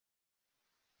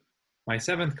My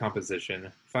seventh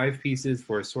composition, 5 pieces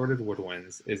for assorted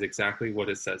woodwinds, is exactly what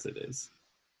it says it is.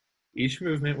 Each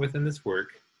movement within this work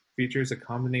features a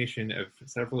combination of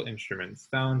several instruments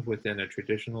found within a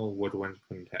traditional woodwind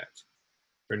quintet.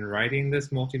 When writing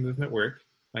this multi-movement work,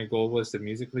 my goal was to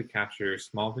musically capture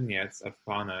small vignettes of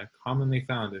fauna commonly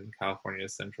found in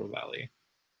California's Central Valley.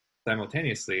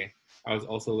 Simultaneously, I was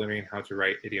also learning how to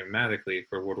write idiomatically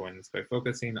for woodwinds by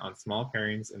focusing on small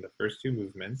pairings in the first 2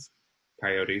 movements,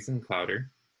 Coyotes and Clowder,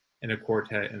 and a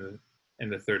quartet in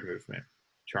the third movement,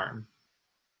 Charm.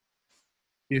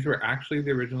 These were actually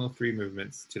the original 3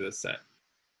 movements to the set.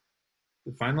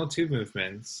 The final 2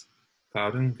 movements,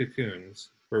 Cloud and Cocoons,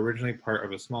 were originally part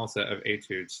of a small set of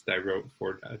etudes that I wrote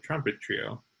for a trumpet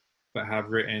trio, but have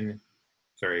rewritten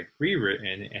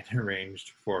and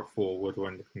arranged for a full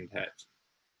woodwind quintet.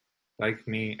 Like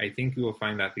me, I think you will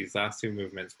find that these last 2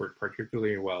 movements work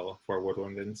particularly well for a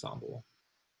woodwind ensemble.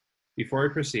 Before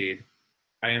I proceed,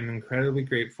 I am incredibly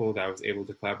grateful that I was able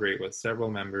to collaborate with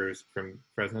several members from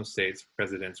Fresno State's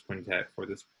President's Quintet for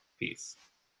this piece.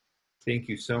 Thank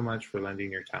you so much for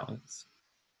lending your talents.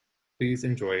 Please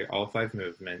enjoy all 5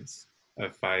 movements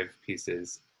of 5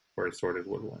 pieces for assorted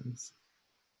woodwinds.